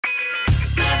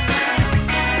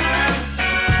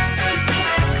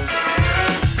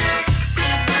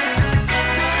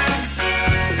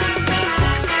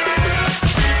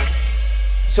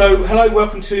So, hello,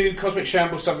 welcome to Cosmic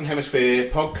Shambles Southern Hemisphere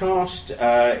podcast,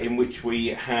 in which we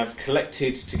have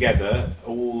collected together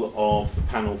all of the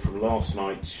panel from last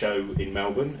night's show in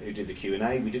Melbourne, who did the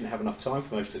Q&A. We didn't have enough time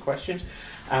for most of the questions,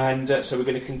 and so we're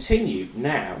going to continue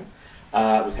now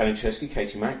with Helen Chersky,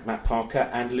 Katie Mack, Matt Parker,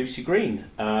 and Lucy Green.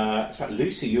 In fact,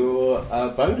 Lucy, you're a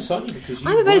bonus, aren't you? Because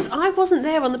I'm a bonus. I wasn't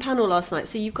there on the panel last night,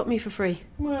 so you've got me for free.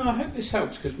 Well, I hope this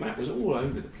helps, because Matt was all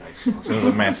over the place. It was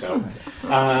a mess.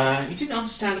 You didn't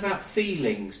understand about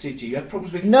feelings, did you? You had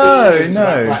problems with feelings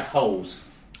about black holes.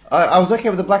 I was okay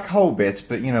with the black hole bit,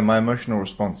 but, my emotional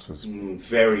response was...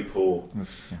 very poor.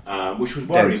 Which was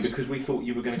worrying, because we thought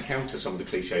you were going to counter some of the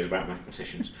cliches about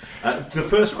mathematicians. The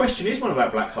first question is one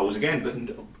about black holes again, but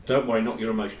don't worry, not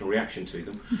your emotional reaction to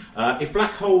them. If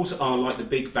black holes are like the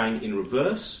Big Bang in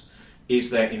reverse, is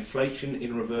there inflation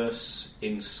in reverse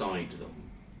inside them?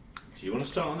 Do you want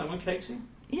to start on that one, Katie?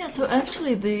 Yeah, so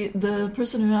actually the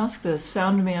person who asked this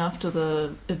found me after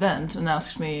the event and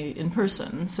asked me in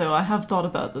person, so I have thought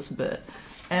about this a bit.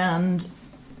 And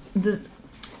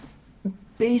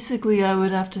basically I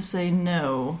would have to say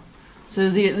no. So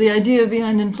the idea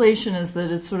behind inflation is that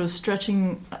it's sort of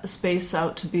stretching space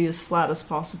out to be as flat as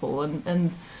possible.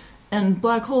 And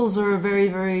black holes are a very,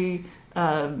 very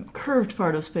curved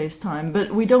part of space-time,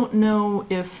 but we don't know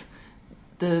if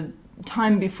the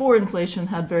time before inflation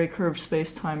had very curved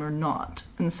space-time or not.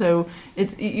 And so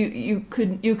it's you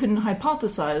can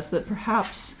hypothesize that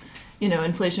perhaps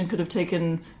inflation could have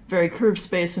taken very curved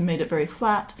space and made it very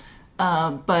flat,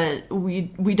 but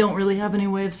we don't really have any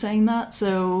way of saying that,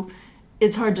 so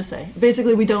it's hard to say.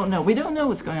 Basically, we don't know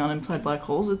what's going on inside black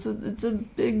holes. It's a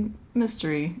big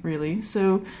mystery, really.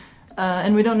 So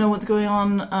and we don't know what's going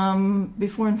on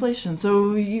before inflation,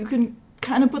 so you can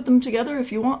kind of put them together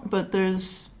if you want, but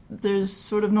there's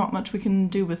sort of not much we can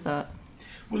do with that.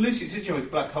 Well, Lucy, it's interesting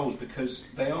with black holes because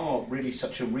they are really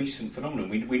such a recent phenomenon.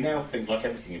 We now think, like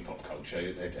everything in pop culture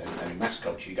and in mass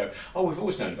culture, you go, oh, we've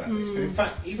always known about this. But in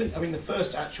fact, the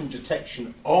first actual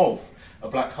detection of a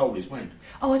black hole is when?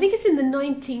 Oh, I think it's in the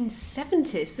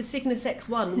 1970s for Cygnus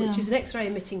X1, which is an X-ray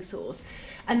emitting source.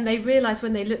 And they realised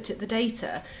when they looked at the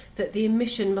data that the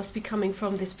emission must be coming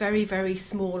from this very, very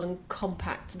small and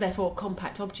compact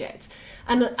object.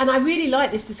 And I really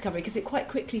like this discovery because it quite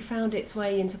quickly found its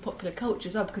way into popular culture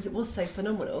as well because it was so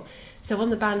phenomenal. So one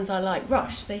of the bands I like,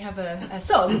 Rush, they have a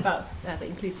song about that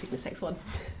includes Cygnus X1.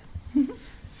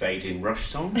 Fade in Rush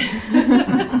song.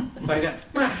 Fade out.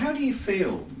 Matt, how do you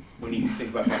feel when you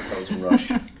think about black holes and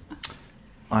Rush?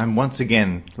 I'm once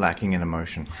again lacking in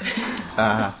emotion.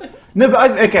 No,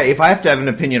 but if I have to have an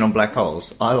opinion on black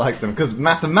holes, I like them because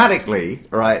mathematically,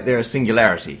 right, they're a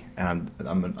singularity, and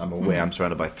I'm aware I'm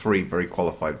surrounded by three very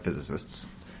qualified physicists.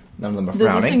 None of them are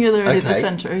frowning. There's a singularity at the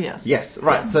centre, yes. Yes,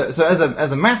 right. So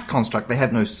as a mass construct, they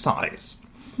have no size,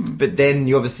 but then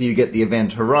you get the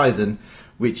event horizon,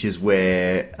 which is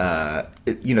where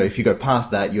if you go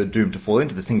past that, you're doomed to fall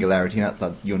into the singularity, and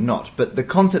outside you're not. But the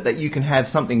concept that you can have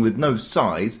something with no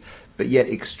size, but yet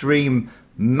extreme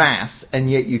mass, and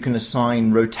yet you can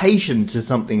assign rotation to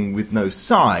something with no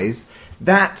size,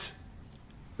 that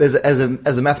as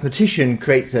a mathematician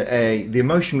creates the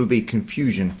emotion would be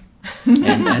confusion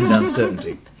and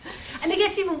uncertainty. And it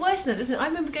gets even worse than that, doesn't it? I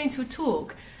remember going to a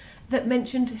talk that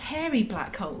mentioned hairy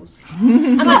black holes,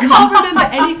 and I can't remember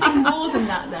anything more than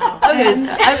that now. Okay,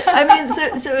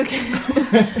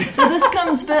 so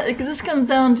this comes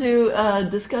down to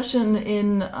discussion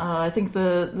in I think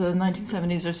the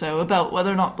 1970s or so about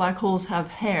whether or not black holes have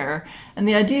hair, and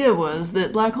the idea was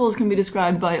that black holes can be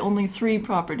described by only three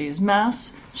properties: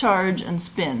 mass, charge, and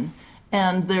spin,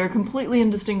 and they're completely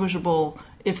indistinguishable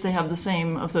if they have the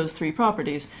same of those three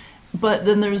properties. But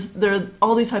then there are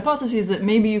all these hypotheses that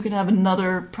maybe you can have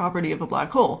another property of a black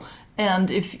hole,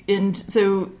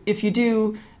 so if you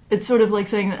do, it's sort of like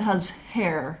saying it has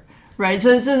hair, right?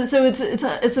 So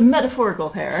it's a metaphorical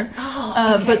hair.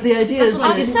 Oh, okay. But the idea is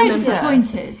I'm so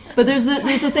disappointed. But there's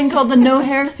a thing called the no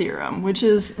hair theorem, which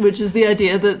is the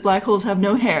idea that black holes have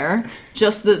no hair,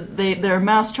 just that they're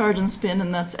mass, charge, and spin,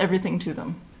 and that's everything to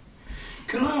them.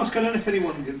 Can I ask? I don't know if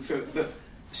anyone can feel that.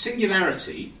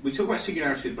 Singularity, we talk about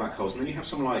singularity with black holes, and then you have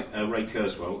someone like Ray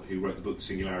Kurzweil, who wrote the book The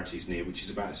Singularity is Near, which is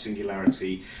about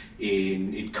singularity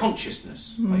in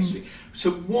consciousness, basically.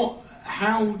 So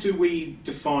how do we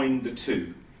define the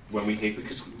two when we hear,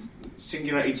 because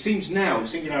It seems now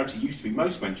singularity used to be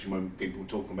most mentioned when people were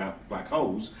talking about black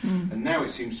holes, and now it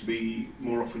seems to be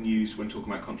more often used when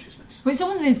talking about consciousness. Well, it's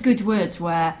one of those good words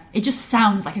where it just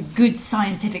sounds like a good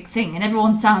scientific thing, and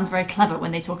everyone sounds very clever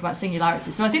when they talk about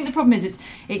singularity. So I think the problem is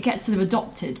it gets sort of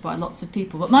adopted by lots of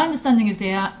people. But my understanding of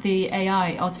the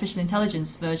AI, artificial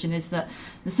intelligence version, is that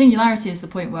the singularity is the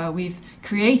point where we've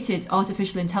created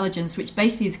artificial intelligence, which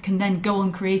basically can then go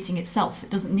on creating itself. It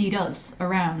doesn't need us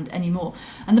around anymore.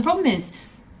 And the problem is,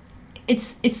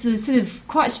 it's a sort of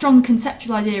quite a strong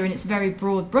conceptual idea in its very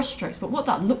broad brushstrokes, but what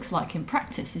that looks like in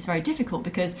practice is very difficult,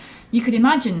 because you could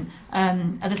imagine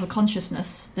a little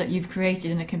consciousness that you've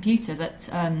created in a computer that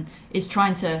is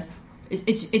trying to...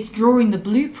 It's drawing the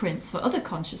blueprints for other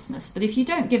consciousness, but if you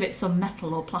don't give it some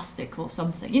metal or plastic or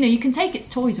something, you can take its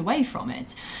toys away from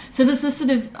it. So there's the sort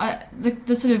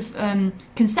of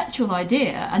conceptual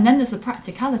idea, and then there's the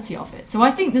practicality of it. So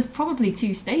I think there's probably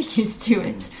two stages to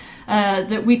it.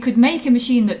 That we could make a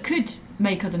machine that could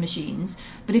make other machines,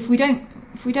 but if we don't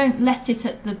let it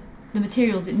at the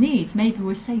materials it needs, maybe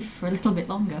we're safe for a little bit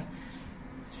longer.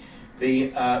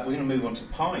 We're going to move on to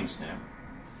pies now.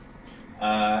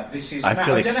 This is. I feel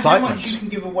don't excitement. know how much you can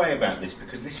give away about this,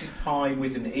 because this is pi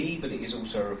with an E, but it is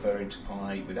also referring to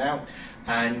pi without.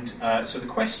 And so the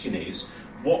question is,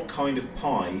 what kind of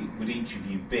pie would each of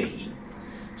you be?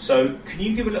 So can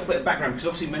you give a little bit of background? Because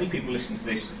obviously many people listening to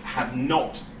this have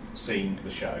not seen the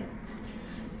show.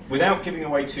 Without giving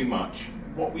away too much,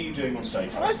 what were you doing on stage?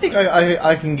 I think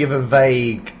I can give a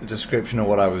vague description of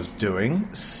what I was doing.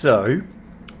 So,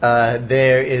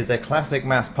 there is a classic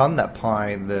maths pun that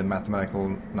pi, the mathematical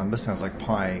number, sounds like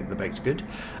pie, the baked good.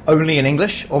 Only in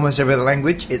English, almost every other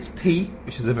language, it's p,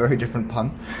 which is a very different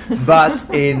pun.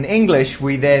 But in English,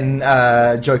 we then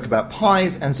joke about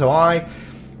pies, and so I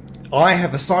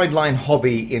have a sideline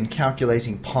hobby in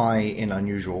calculating pi in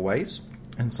unusual ways.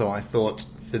 And so I thought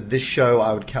for this show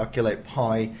I would calculate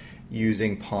pi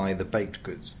using pi, the baked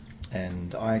goods.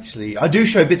 And I do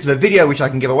show bits of a video which I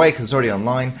can give away because it's already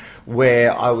online,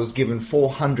 where I was given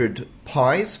 400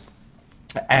 pies,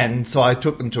 and so I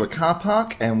took them to a car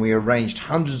park and we arranged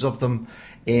hundreds of them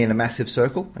in a massive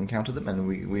circle and counted them, and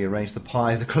we arranged the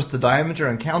pies across the diameter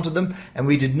and counted them, and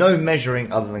we did no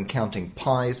measuring other than counting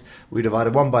pies. We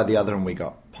divided one by the other and we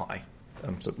got pi.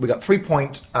 So we got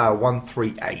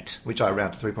 3.138, which I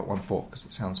round to 3.14 because it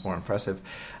sounds more impressive.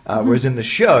 Whereas in the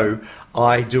show,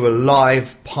 I do a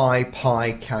live pi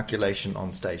calculation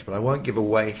on stage, but I won't give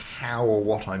away how or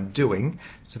what I'm doing,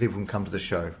 so people can come to the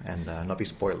show and not be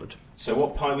spoiled. So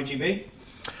what pie would you be?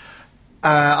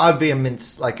 I'd be a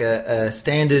mince, like a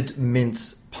standard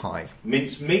mince pie.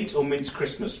 Mince meat or mince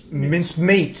Christmas? Mince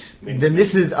meat. Then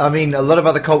this is, a lot of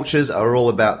other cultures are all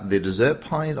about the dessert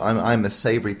pies. I'm a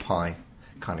savoury pie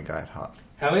kind of guy at heart.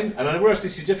 Helen, and I realize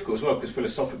this is difficult as well, because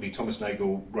philosophically Thomas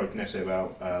Nagel wrote an essay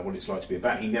about what it's like to be a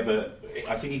bat.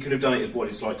 I think he could have done it as what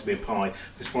it's like to be a pie.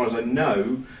 As far as I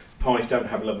know, pies don't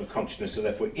have a level of consciousness, so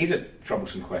therefore it is a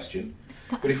troublesome question.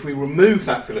 But if we remove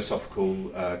that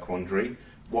philosophical quandary,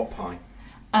 what pie?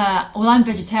 Well, I'm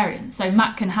vegetarian, so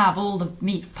Matt can have all the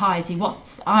meat pies he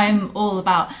wants. I'm all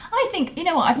about... I think, you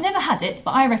know what, I've never had it,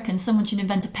 but I reckon someone should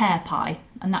invent a pear pie,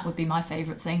 and that would be my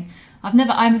favourite thing.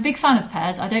 I'm a big fan of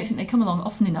pears. I don't think they come along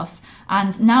often enough.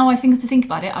 And now I think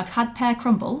about it, I've had pear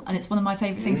crumble, and it's one of my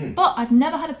favourite things, but I've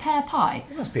never had a pear pie.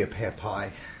 It must be a pear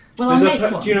pie. Well, I'll make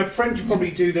one. Do you know, French probably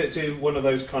do one of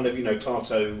those kind of,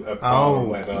 tarto pie or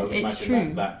whatever. It's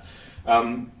true.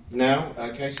 Now,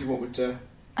 Katie, what would...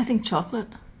 I think chocolate.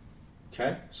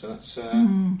 Okay, so that's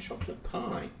chocolate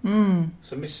pie.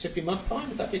 So Mississippi mud pie,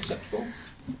 would that be acceptable?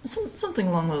 Something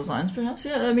along those lines, perhaps.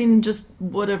 Yeah, just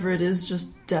whatever it is, just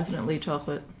definitely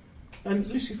chocolate. And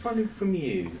Lucy, finally from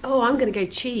you. Oh, I'm going to go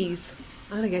cheese.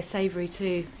 I'm going to go savoury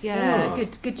too. Yeah,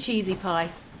 good cheesy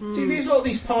pie. See, a lot of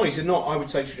these pies are not, I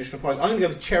would say, traditional pies. I'm going to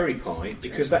go with cherry pie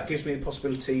because that gives me the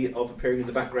possibility of appearing in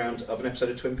the background of an episode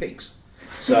of Twin Peaks.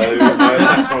 So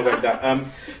that's why I went with that.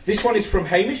 This one is from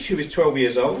Hamish, who is 12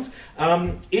 years old.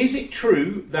 Is it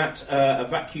true that a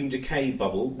vacuum decay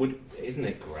bubble would... Isn't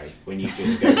it great when you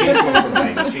just go... Here's one from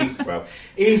Hamish, she's 12.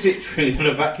 Is it true that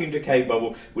a vacuum decay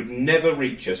bubble would never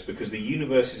reach us because the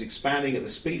universe is expanding at the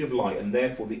speed of light and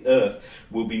therefore the Earth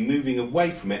will be moving away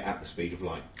from it at the speed of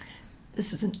light?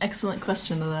 This is an excellent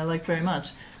question that I like very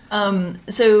much.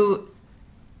 So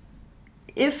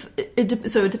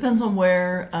it depends on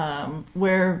where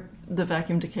the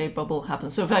vacuum decay bubble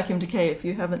happens. So vacuum decay, if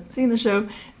you haven't seen the show,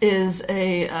 is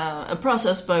a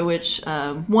process by which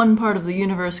one part of the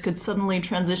universe could suddenly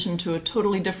transition to a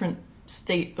totally different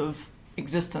state of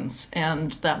existence,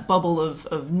 and that bubble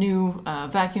of new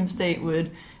vacuum state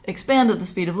would expand at the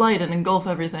speed of light and engulf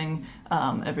everything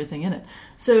in it.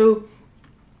 So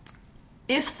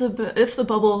if the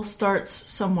bubble starts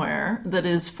somewhere that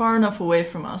is far enough away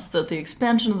from us that the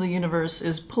expansion of the universe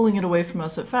is pulling it away from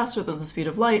us at faster than the speed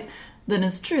of light, then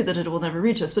it's true that it will never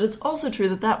reach us. But it's also true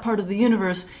that that part of the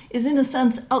universe is in a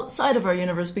sense outside of our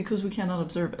universe because we cannot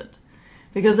observe it.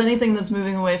 Because anything that's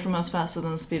moving away from us faster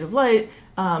than the speed of light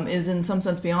is in some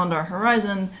sense beyond our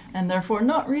horizon and therefore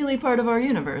not really part of our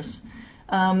universe.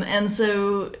 And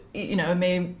so, it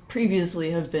may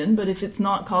previously have been, but if it's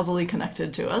not causally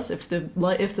connected to us, if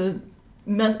the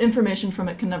information from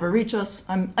it can never reach us,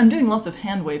 I'm doing lots of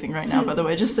hand waving right now, by the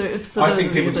way, just so if I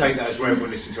think people take that as wherever we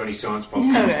listen to any science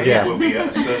podcast, Okay. there will be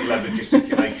a certain level of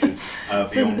gesticulation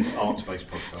beyond arts-based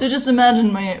podcasts. So just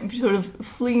imagine my sort of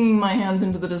flinging my hands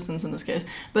into the distance in this case.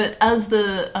 But as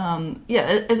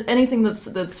if anything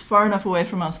that's far enough away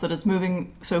from us that it's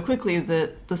moving so quickly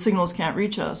that the signals can't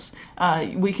reach us,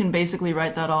 we can basically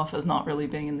write that off as not really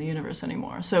being in the universe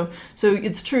anymore. So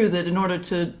it's true that in order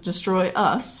to destroy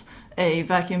us, a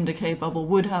vacuum decay bubble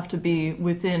would have to be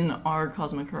within our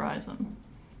cosmic horizon,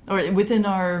 or within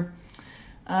our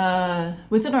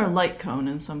light cone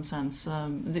in some sense.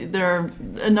 There are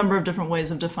a number of different ways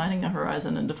of defining a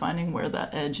horizon and defining where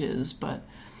that edge is, but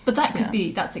that could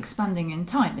be, that's expanding in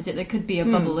time, is it? There could be a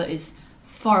bubble that is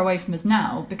far away from us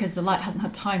now because the light hasn't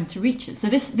had time to reach us. So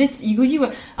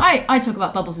I talk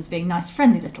about bubbles as being nice,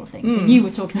 friendly little things, and you were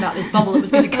talking about this bubble that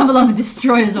was going to come along and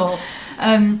destroy us all.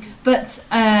 But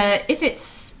if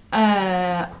it's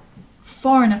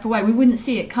far enough away, we wouldn't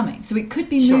see it coming. So it could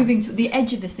be moving to the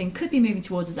edge of this thing, could be moving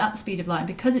towards us at the speed of light, and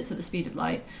because it's at the speed of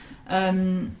light.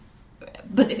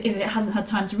 But if it hasn't had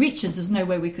time to reach us, there's no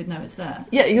way we could know it's there.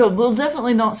 Yeah, we'll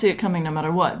definitely not see it coming no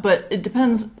matter what. But it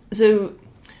depends. So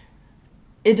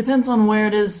it depends on where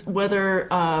it is, whether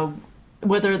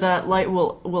that light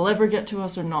will ever get to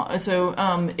us or not. So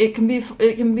it can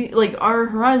be like our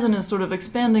horizon is sort of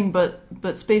expanding, but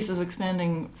space is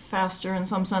expanding faster in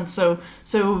some sense.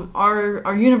 So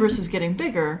our universe is getting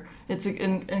bigger. It's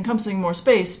encompassing more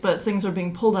space, but things are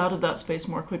being pulled out of that space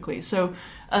more quickly. So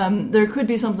there could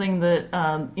be something that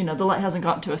the light hasn't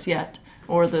gotten to us yet,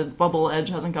 or the bubble edge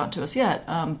hasn't got to us yet.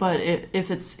 But if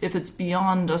it's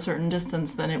beyond a certain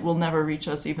distance, then it will never reach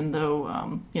us, even though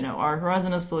our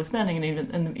horizon is still expanding,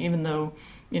 and even though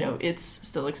it's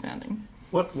still expanding.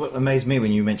 What amazed me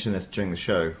when you mentioned this during the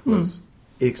show was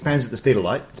it expands at the speed of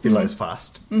light. The speed of light is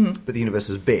fast, but the universe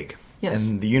is big. Yes.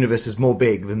 And the universe is more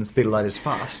big than the speed of light is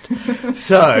fast.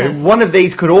 So one of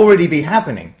these could already be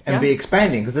happening and be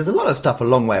expanding, because there's a lot of stuff a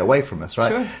long way away from us,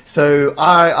 right? Sure. So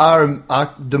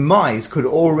our demise could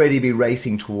already be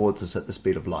racing towards us at the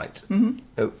speed of light,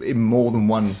 in more than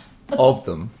one of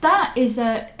them. That is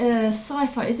a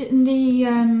sci-fi. Is it in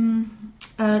the...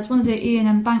 it's one of the Ian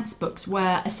M. Banks books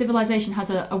where a civilization has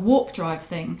a warp drive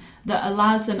thing that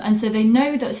allows them, and so they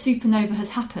know that a supernova has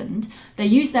happened. They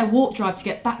use their warp drive to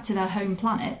get back to their home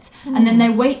planet, and then they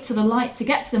wait for the light to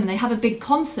get to them, and they have a big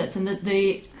concert, and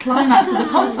the climax of the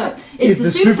concert is the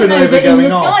supernova in the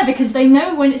sky, because they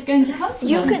know when it's going to come to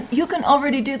them. You can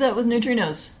already do that with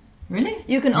neutrinos. Really?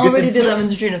 You can already do that with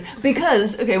neutrinos.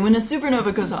 Because, when a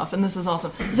supernova goes off, and this is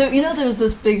awesome. So, there was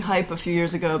this big hype a few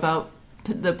years ago about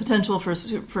the potential for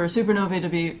supernovae to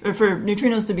be, or for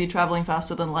neutrinos to be traveling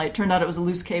faster than light. Turned out it was a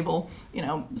loose cable,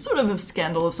 sort of a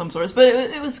scandal of some sorts, but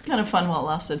it was kind of fun while it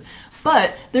lasted.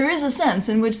 But there is a sense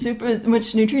in which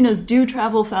neutrinos do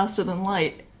travel faster than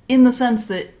light, in the sense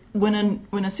that when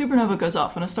a supernova goes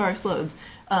off, when a star explodes,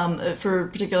 for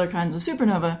particular kinds of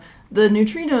supernova, the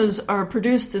neutrinos are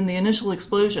produced in the initial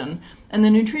explosion, and the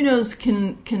neutrinos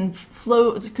can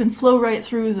flow right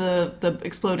through the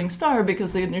exploding star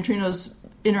because the neutrinos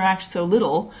interact so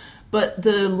little. But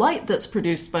the light that's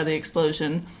produced by the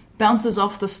explosion bounces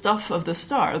off the stuff of the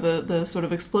star, the sort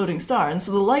of exploding star, and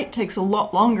so the light takes a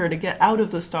lot longer to get out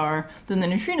of the star than the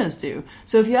neutrinos do.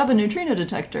 So if you have a neutrino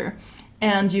detector,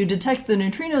 and you detect the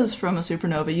neutrinos from a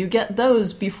supernova, you get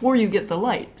those before you get the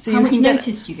light. So how much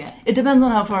notice do you get? It depends on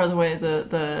how far away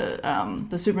the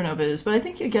supernova is, but I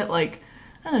think you get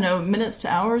minutes to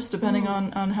hours, depending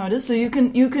on how it is. So you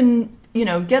can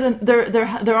get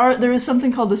there is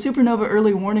something called the Supernova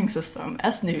Early Warning System,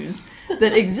 SNEWS,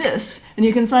 that exists, and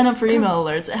you can sign up for email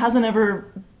alerts. It hasn't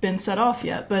ever been set off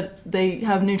yet, but they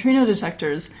have neutrino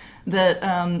detectors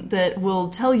that will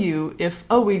tell you if,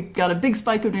 we got a big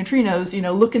spike of neutrinos,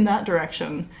 look in that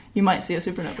direction. You might see a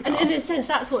supernova. And in a sense,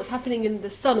 that's what's happening in the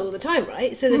sun all the time,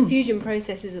 right? So the fusion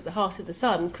processes at the heart of the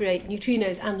sun create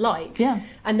neutrinos and light. Yeah.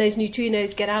 And those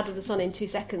neutrinos get out of the sun in 2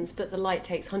 seconds, but the light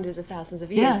takes hundreds of thousands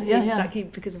of years. Yeah. Exactly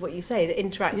because of what you say. It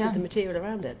interacts with the material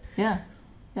around it. Yeah.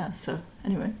 Yeah, so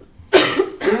anyway.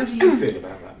 How do you feel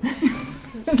about that?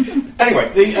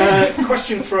 Anyway, the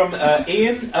question from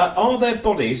Ian. Are there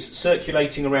bodies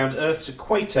circulating around Earth's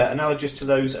equator analogous to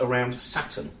those around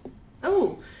Saturn?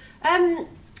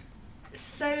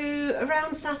 So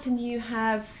around Saturn you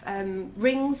have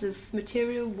rings of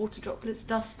material, water droplets,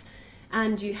 dust,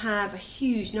 and you have a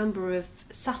huge number of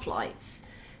satellites,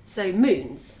 so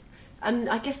moons. And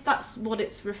I guess that's what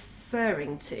it's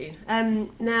referring to.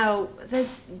 Now,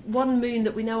 there's one moon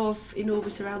that we know of in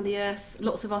orbit around the Earth,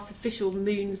 lots of artificial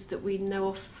moons that we know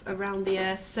of around the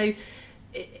Earth. So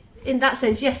in that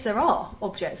sense, yes, there are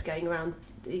objects going around.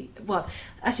 So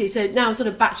now I'm sort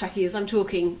of backtracking as I'm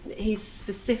talking. He's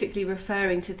specifically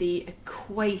referring to the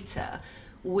equator,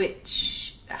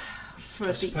 which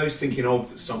I suppose thinking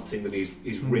of something that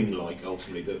is ring-like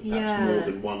ultimately, that that's more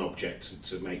than one object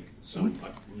to make some.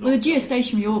 Well, the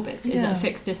geostationary orbit is at a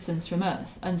fixed distance from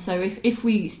Earth, and so if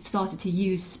we started to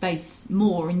use space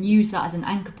more and use that as an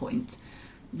anchor point,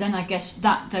 then I guess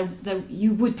that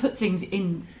you would put things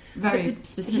in very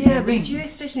specific. Yeah, but the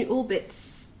geostationary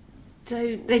orbits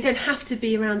don't have to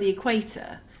be around the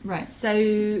equator, right?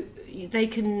 So they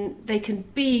can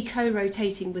be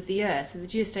co-rotating with the Earth. So the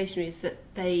geostationary is that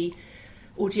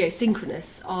or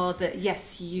geosynchronous are that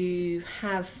yes, you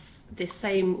have this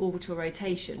same orbital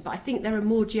rotation, but I think there are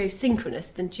more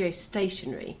geosynchronous than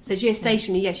geostationary. So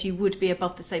geostationary, yes, you would be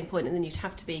above the same point, and then you'd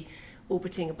have to be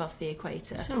orbiting above the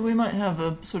equator. So we might have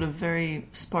a sort of very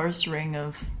sparse ring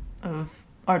of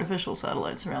artificial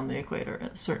satellites around the equator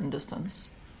at a certain distance.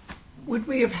 Would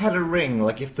we have had a ring,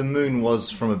 like if the moon was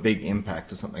from a big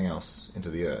impact or something else into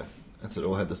the Earth, and so it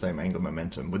all had the same angular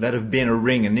momentum, would that have been a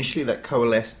ring initially that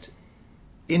coalesced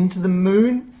into the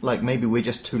moon? Like maybe we're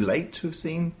just too late to have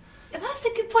seen? That's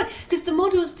a good point, because the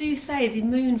models do say the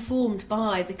moon formed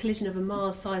by the collision of a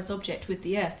Mars-sized object with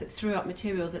the Earth that threw up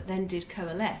material that then did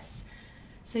coalesce.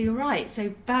 So you're right, so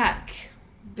back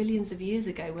billions of years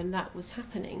ago when that was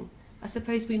happening, I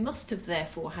suppose we must have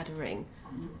therefore had a ring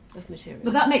of material.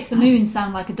 But that makes the moon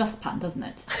sound like a dustpan, doesn't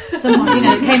it? Someone,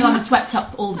 came along and swept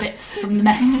up all the bits from the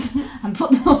mess and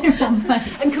put them all in one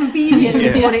place. And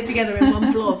conveniently put it together in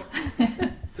one blob.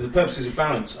 For the purposes of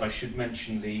balance, I should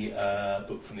mention the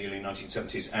book from the early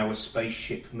 1970s, Our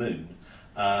Spaceship Moon,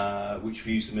 which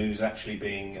views the moon as actually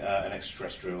being an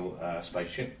extraterrestrial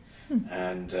spaceship.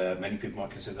 And many people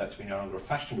might consider that to be no longer a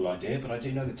fashionable idea, but I do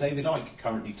know that David Icke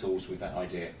currently tours with that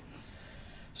idea.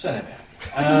 So there we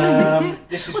are.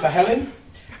 This is for Helen.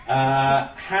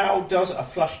 How does a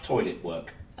flush toilet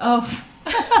work?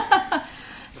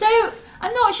 So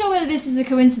I'm not sure whether this is a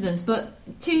coincidence, but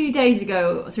 3 days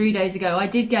ago, I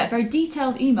did get a very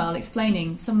detailed email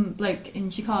explaining. Some bloke in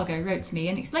Chicago wrote to me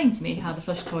and explained to me how the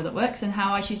flush toilet works and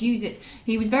how I should use it.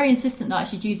 He was very insistent that I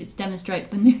should use it to demonstrate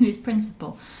Bernoulli's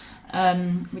principle,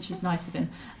 which was nice of him.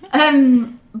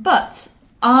 But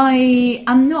I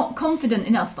am not confident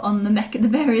enough on the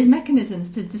various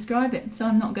mechanisms to describe it, so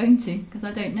I'm not going to, because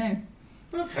I don't know.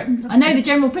 Okay. I know the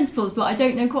general principles, but I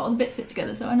don't know quite all the bits fit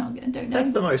together, so I don't know. That's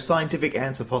the most scientific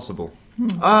answer possible.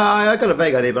 I got a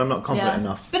vague idea, but I'm not confident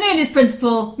enough. Bernoulli's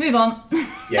principle, move on.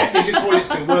 Yeah, is your toilet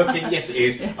still working? Yes, it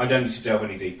is. Yeah. I don't need to delve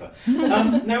any deeper.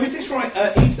 Now, is this right?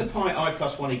 E to the pi I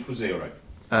plus 1 equals 0?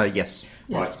 Yes.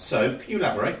 Right, so can you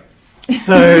elaborate?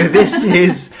 So this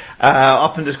is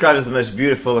often described as the most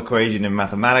beautiful equation in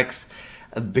mathematics,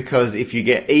 because if you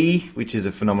get E, which is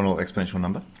a phenomenal exponential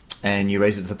number, and you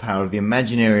raise it to the power of the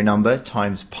imaginary number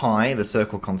times pi, the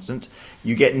circle constant,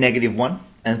 you get -1,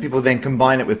 and people then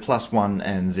combine it with +1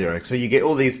 and 0. So you get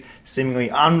all these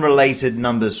seemingly unrelated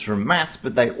numbers from maths,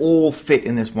 but they all fit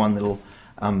in this one little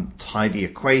tidy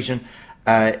equation.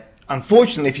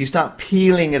 Unfortunately, if you start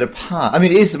peeling it apart, I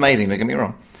mean, it is amazing, don't get me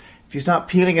wrong. If you start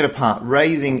peeling it apart,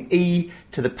 raising E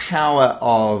to the power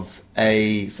of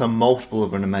some multiple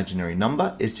of an imaginary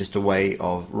number is just a way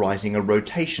of writing a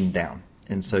rotation down.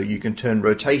 And so you can turn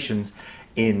rotations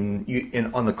on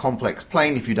the complex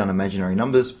plane, if you've done imaginary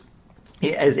numbers,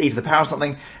 as e to the power of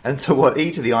something. And so what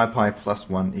e to the I pi plus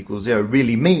 1 equals 0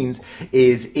 really means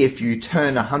is if you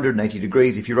turn 180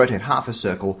 degrees, if you rotate half a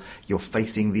circle, you're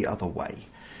facing the other way,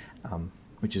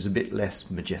 which is a bit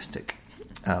less majestic.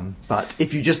 But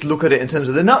if you just look at it in terms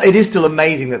of it is still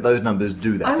amazing that those numbers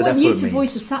do that. I but want that's you what it to means.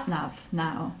 voice a sat nav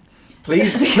now.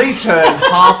 Please turn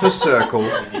half a circle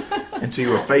until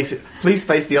you are facing. Please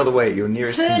face the other way at your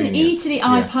nearest Turn convenience. e to the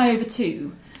I pi over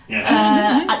 2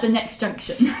 at the next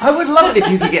junction. I would love it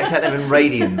if you could get sat nav in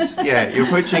radians. Yeah, you're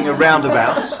approaching a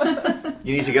roundabout.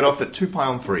 You need to get off at 2 pi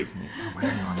on 3. Oh,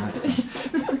 hang on,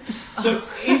 that's... So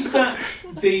is that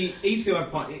the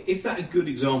E2I pi? Is that a good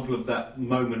example of that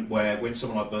moment where, when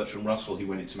someone like Bertrand Russell, he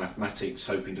went into mathematics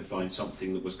hoping to find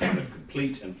something that was kind of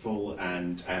complete and full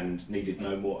and needed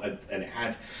no more, and it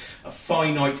had a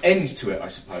finite end to it, I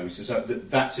suppose. And so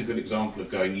that's a good example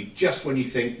of going. You just when you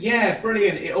think, yeah,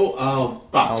 brilliant,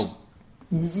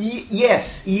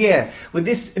 Yes, yeah. With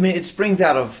this, I mean, it springs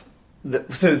out of.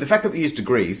 So the fact that we use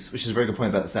degrees, which is a very good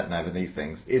point about the sat-nav and these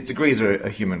things, is degrees are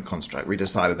a human construct. We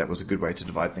decided that was a good way to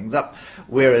divide things up,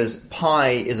 whereas pi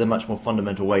is a much more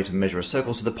fundamental way to measure a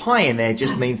circle. So the pi in there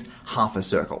just means half a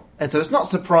circle. And so it's not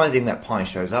surprising that pi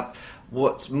shows up.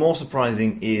 What's more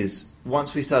surprising is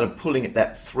once we started pulling at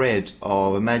that thread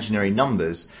of imaginary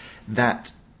numbers,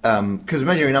 that, because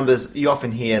imaginary numbers, you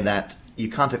often hear that you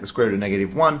can't take the square root of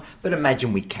 -1, but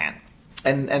imagine we can.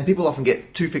 And people often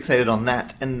get too fixated on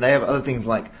that, and they have other things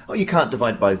like, oh, you can't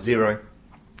divide by 0.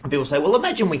 And people say, well,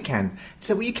 imagine we can.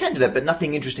 So, well, you can do that, but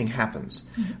nothing interesting happens.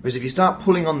 Mm-hmm. Whereas if you start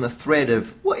pulling on the thread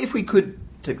of, what if we could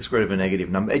take the square root of a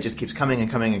negative number, it just keeps coming and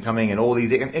coming and coming, and all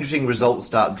these interesting results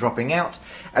start dropping out.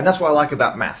 And that's what I like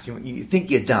about maths. You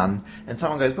think you're done, and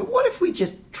someone goes, but what if we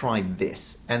just tried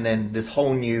this? And then this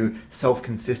whole new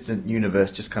self-consistent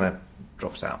universe just kind of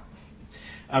drops out.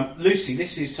 Lucy,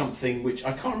 this is something which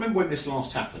I can't remember when this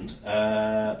last happened,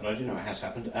 but I do know it has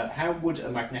happened. How would a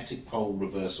magnetic pole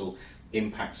reversal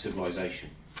impact civilization?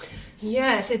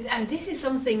 Yeah, so this is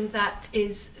something that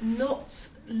is not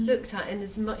looked at in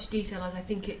as much detail as I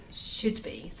think it should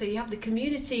be. So you have the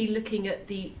community looking at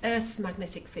the Earth's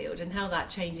magnetic field and how that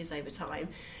changes over time.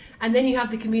 And then you have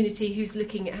the community who's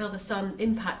looking at how the sun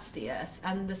impacts the Earth,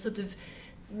 and the sort of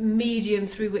medium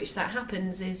through which that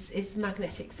happens is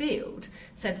magnetic field.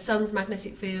 So the sun's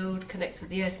magnetic field connects with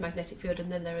the Earth's magnetic field,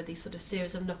 and then there are these sort of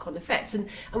series of knock-on effects. And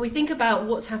we think about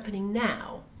what's happening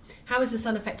now. How is the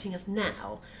sun affecting us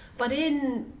now? But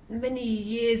in many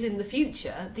years in the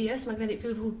future, the Earth's magnetic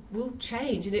field will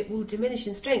change, and it will diminish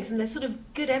in strength. And there's sort of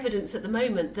good evidence at the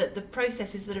moment that the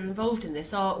processes that are involved in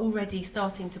this are already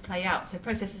starting to play out. So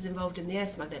processes involved in the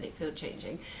Earth's magnetic field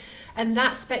changing. And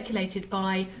that's speculated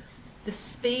by the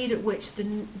speed at which the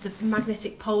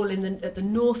magnetic pole at the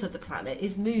north of the planet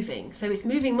is moving. So it's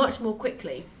moving much more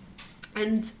quickly.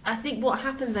 And I think what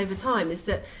happens over time is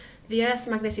that the Earth's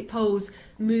magnetic poles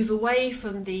move away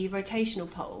from the rotational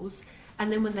poles,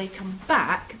 and then when they come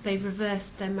back, they reverse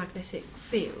their magnetic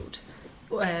field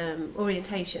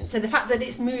orientation. So the fact that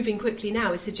it's moving quickly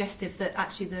now is suggestive that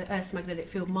actually the Earth's magnetic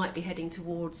field might be heading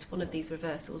towards one of these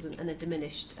reversals and a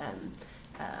diminished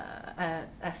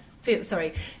field.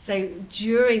 So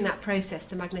during that process,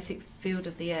 the magnetic field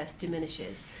of the Earth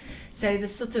diminishes. So the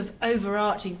sort of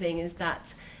overarching thing is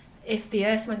that if the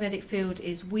Earth's magnetic field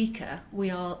is weaker, we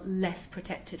are less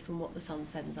protected from what the sun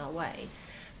sends our way.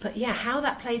 But yeah, how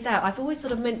that plays out, I've always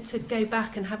sort of meant to go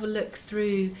back and have a look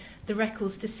through the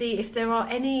records to see if there are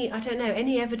any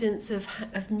evidence of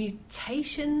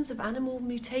mutations, of animal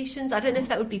mutations. I don't know if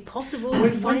that would be possible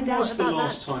to find out about that. When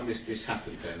was the last time this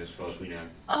happened then, as far as we know?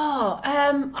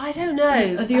 I don't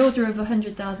know. So, the order of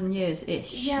 100,000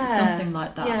 years-ish, yeah, something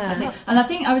like that. Yeah. I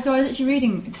think I was actually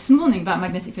reading this morning about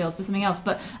magnetic fields for something else,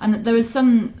 and there was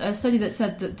some study that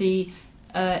said that the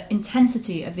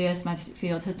intensity of the Earth's magnetic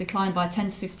field has declined by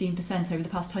 10 to 15% over the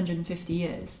past 150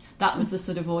 years. That was the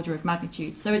sort of order of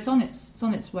magnitude. So it's on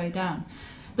its way down.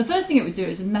 The first thing it would do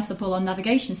is mess up all our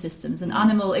navigation systems and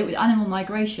animal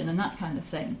migration and that kind of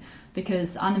thing,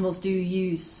 because animals do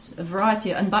use a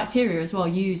variety, and bacteria as well,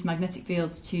 use magnetic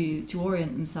fields to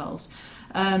orient themselves.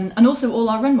 And also all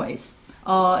our runways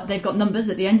they've got numbers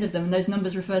at the end of them, and those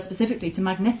numbers refer specifically to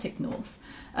magnetic north.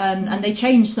 And they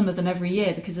change some of them every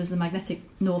year, because as the magnetic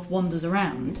north wanders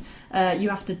around, you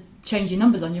have to change your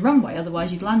numbers on your runway,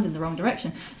 otherwise you'd land in the wrong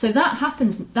direction. So that's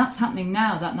happening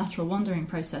now, that natural wandering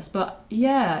process. But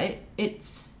yeah,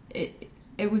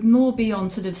 it would more be on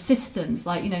sort of systems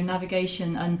like,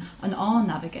 navigation and our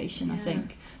navigation, yeah. I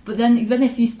think. But then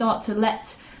if you start to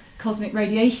let cosmic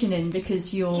radiation in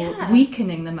because you're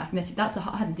weakening the magnetic, I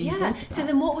hadn't even thought of that. So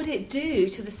then what would it do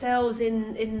to the cells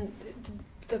in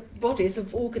the bodies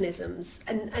of organisms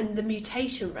and the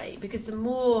mutation rate? Because the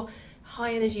more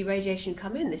high energy radiation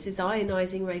come in, this is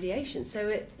ionizing radiation,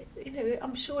 so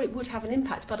I'm sure it would have an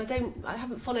impact, but I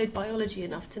haven't followed biology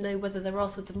enough to know whether there are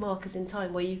sort of markers in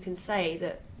time where you can say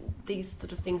that these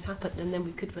sort of things happen, and then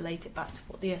we could relate it back to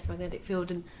what the Earth's magnetic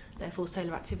field and therefore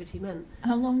solar activity meant.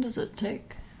 How long does it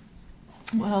take?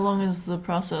 Well, how long is the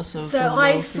process of? So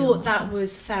I thought that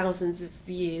was thousands of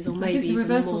years, or maybe I think the even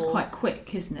reversal's more. quite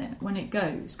quick, isn't it, when it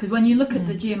goes? Because when you look at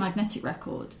the geomagnetic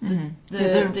record,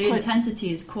 the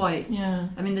intensity is quite. Yeah.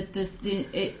 I mean,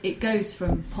 it goes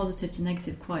from positive to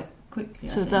negative quite quickly.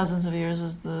 So thousands of years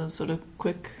is the sort of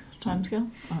quick timescale.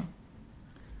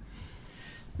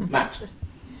 Matt,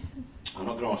 I'm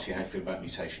not going to ask you how you feel about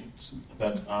mutations,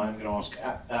 but I'm going to ask.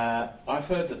 I've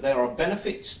heard that there are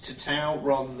benefits to tau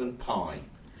rather than pi.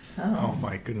 Oh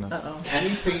my goodness. Uh-oh.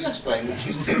 Can you please explain which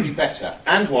is truly better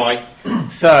and why?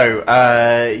 So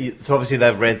obviously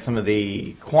they've read some of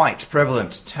the quite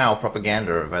prevalent tau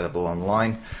propaganda available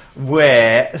online,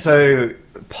 where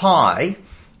pi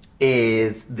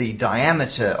is the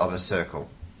diameter of a circle.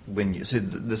 So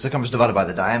the circumference divided by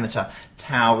the diameter,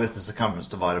 tau is the circumference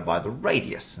divided by the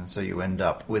radius, and so you end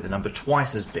up with a number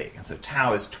twice as big, and so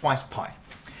tau is twice pi.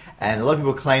 And a lot of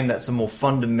people claim that's a more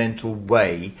fundamental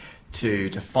way to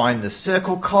define the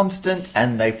circle constant,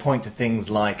 and they point to things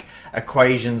like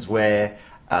equations where,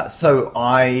 so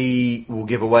I will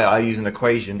give away, I use an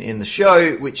equation in the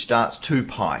show which starts 2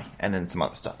 pi, and then some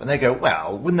other stuff. And they go,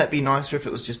 well, wouldn't that be nicer if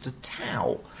it was just a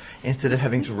tau, instead of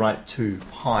having to write 2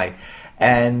 pi?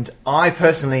 And I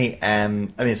personally am,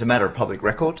 it's a matter of public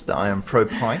record that I am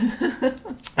pro-pi.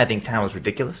 I think tau is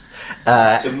ridiculous.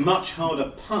 It's a much harder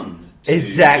pun.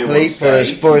 Exactly,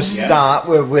 for a start,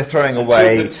 we're throwing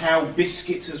away. The tau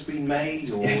biscuit has been made,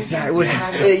 or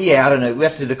exactly. I don't know. We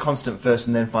have to do the constant first,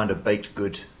 and then find a baked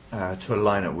good to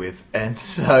align it with. And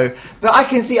so, but I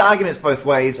can see arguments both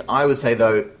ways. I would say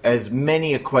though, as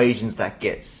many equations that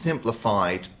get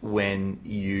simplified when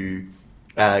you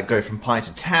go from pi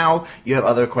to tau, you have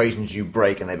other equations you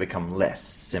break, and they become less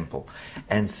simple.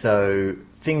 And so,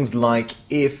 things like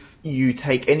if you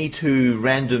take any two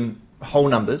random whole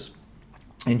numbers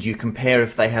and you compare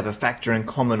if they have a factor in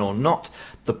common or not,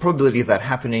 the probability of that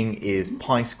happening is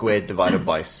pi squared divided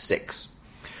by 6.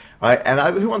 Right?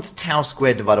 And who wants tau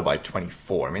squared divided by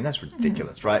 24? I mean, that's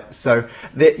ridiculous, right? So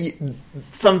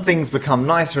some things become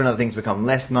nicer and other things become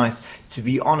less nice. To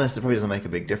be honest, it probably doesn't make a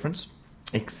big difference,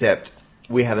 except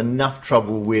we have enough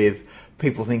trouble with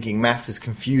people thinking maths is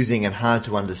confusing and hard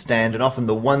to understand, and often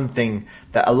the one thing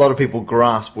that a lot of people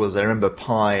grasp was they remember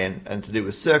pi and to do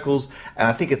with circles, and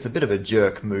I think it's a bit of a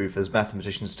jerk move as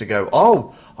mathematicians to go,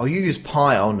 oh you use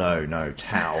pi, oh no,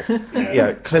 tau.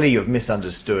 Clearly you've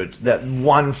misunderstood that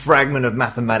one fragment of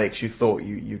mathematics you thought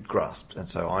you'd grasped, and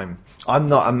so I'm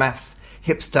not a maths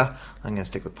hipster, I'm going to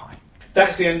stick with pi.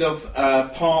 That's the end of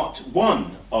part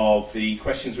 1 of the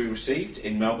questions we received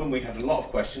in Melbourne. We had a lot of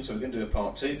questions, so we're going to do a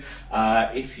part 2.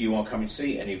 If you are coming to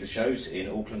see any of the shows in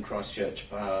Auckland, Christchurch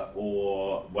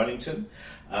or Wellington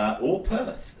or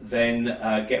Perth, then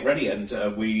get ready,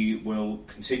 and we will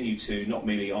continue to not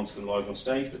merely answer them live on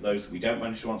stage, but those that we don't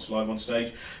manage to answer live on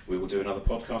stage, we will do another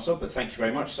podcast of. But thank you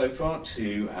very much so far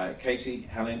to Katie,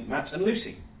 Helen, Matt and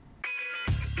Lucy.